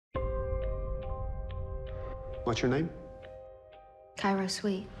What's your name? Cairo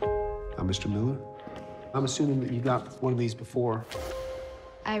Sweet. I'm Mr. Miller. I'm assuming that you got one of these before.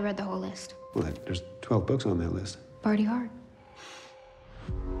 I read the whole list. Well, there's 12 books on that list. Party hard.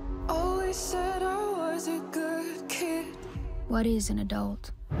 Always said I was a good kid. What is an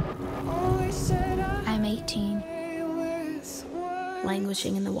adult? Always said I'm 18.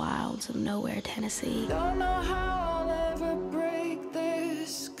 Languishing in the wilds of nowhere, Tennessee. Don't know how I'll ever break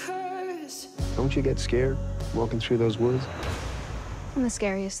this curse. Don't you get scared walking through those woods? I'm the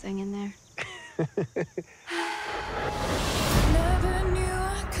scariest thing in there. Never knew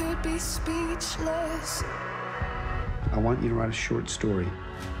I could be speechless. I want you to write a short story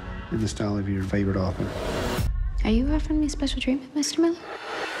in the style of your favorite author. Are you offering me special treatment, Mr. Miller?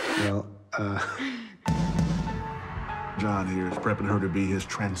 Well, John here is prepping her to be his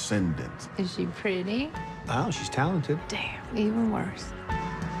transcendent. Is she pretty? oh, she's talented. Damn, even worse.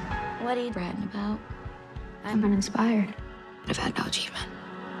 What are you bragging about? I'm uninspired. I've had no achievement.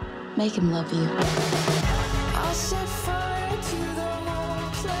 Make him love you. I set fire to the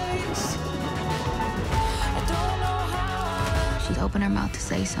whole place. I don't know how She'd opened her mouth to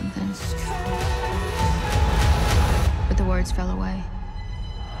say something, but the words fell away.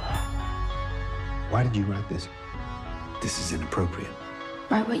 Why did you write this? This is inappropriate.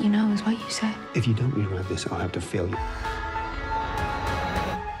 Write what you know is what you say. If you don't rewrite this, I'll have to fail you.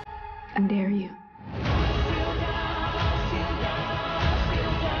 I dare you.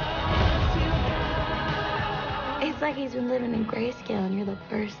 It's like he's been living in grayscale and you're the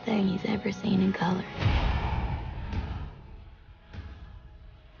first thing he's ever seen in color.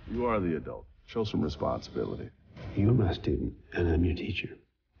 You are the adult. Show some responsibility. You're my student, and I'm your teacher.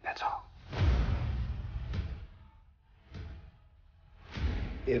 That's all.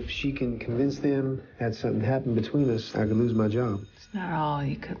 If she can convince them that something happened between us, I could lose my job. It's not all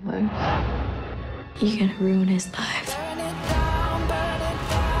you could lose. You're gonna ruin his life. burn it down, burn it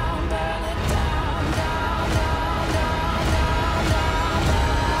down, burn it down, down, down, down,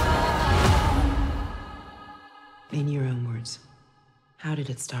 down. In your own words, how did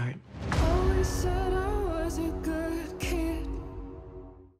it start? Always said I was a good